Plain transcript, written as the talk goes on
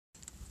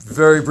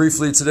Very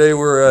briefly, today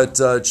we're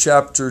at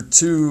chapter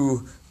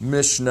 2,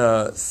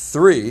 Mishnah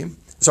 3.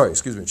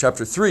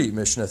 Chapter 3,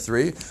 Mishnah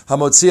 3.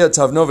 Hamotzia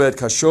tavno ve'et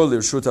kasho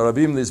lirshut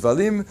harabim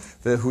lizvalim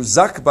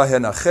ve'huzak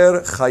bahen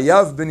acher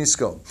chayav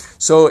benisko.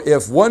 So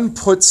if one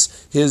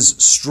puts his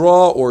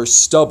straw or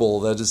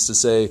stubble, that is to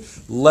say,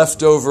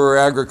 leftover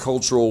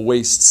agricultural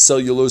waste,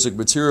 cellulosic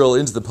material,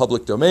 into the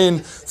public domain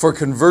for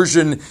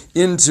conversion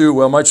into,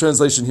 well, my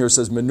translation here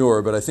says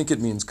manure, but I think it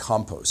means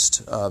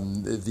compost.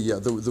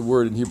 The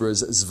word in Hebrew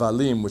is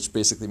zvalim, which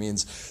basically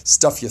means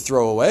stuff you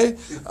throw away.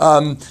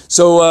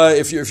 So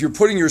if you're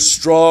putting your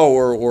straw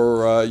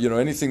or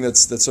anything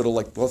that's sort of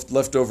like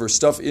leftover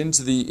stuff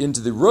into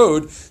the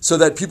road, so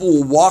that people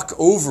will walk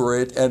over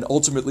it and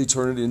ultimately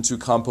turn it into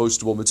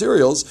compostable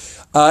materials,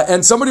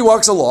 and somebody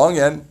walks along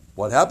and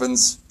what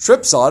happens?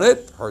 Trips on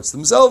it, hurts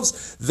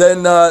themselves.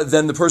 Then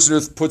the person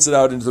who puts it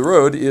out into the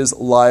road is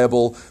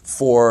liable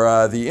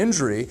for the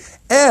injury.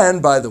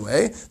 And by the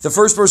way, the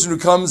first person who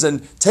comes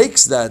and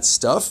takes that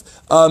stuff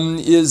can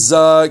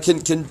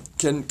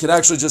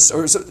actually just,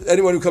 or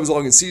anyone who comes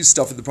along and sees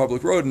stuff in the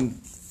public road and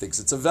thinks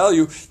it's of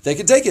value, they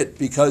can take it,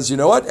 because you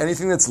know what?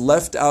 Anything that's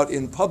left out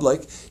in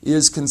public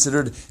is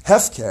considered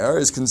hefker,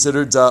 is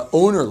considered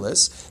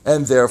ownerless,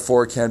 and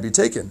therefore can be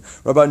taken.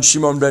 Rabban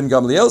Shimon ben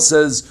Gamliel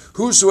says,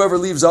 whosoever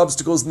leaves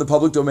obstacles in the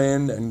public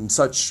domain and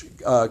such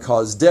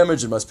cause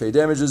damage and must pay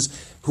damages,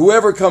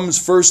 whoever comes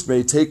first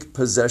may take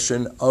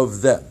possession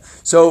of them.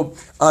 So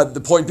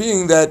the point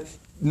being that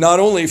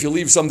not only if you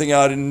leave something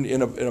out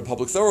in a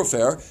public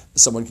thoroughfare,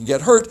 someone can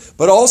get hurt,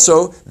 but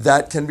also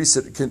that can be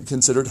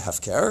considered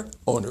hefker,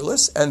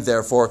 ownerless, and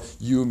therefore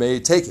you may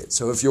take it.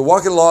 So if you're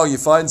walking along, you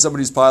find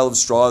somebody's pile of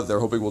straw that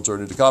they're hoping will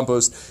turn into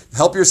compost,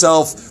 help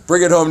yourself,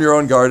 bring it home to your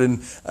own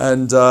garden,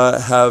 and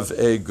have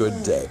a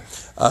good day.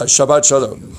 Shabbat Shalom.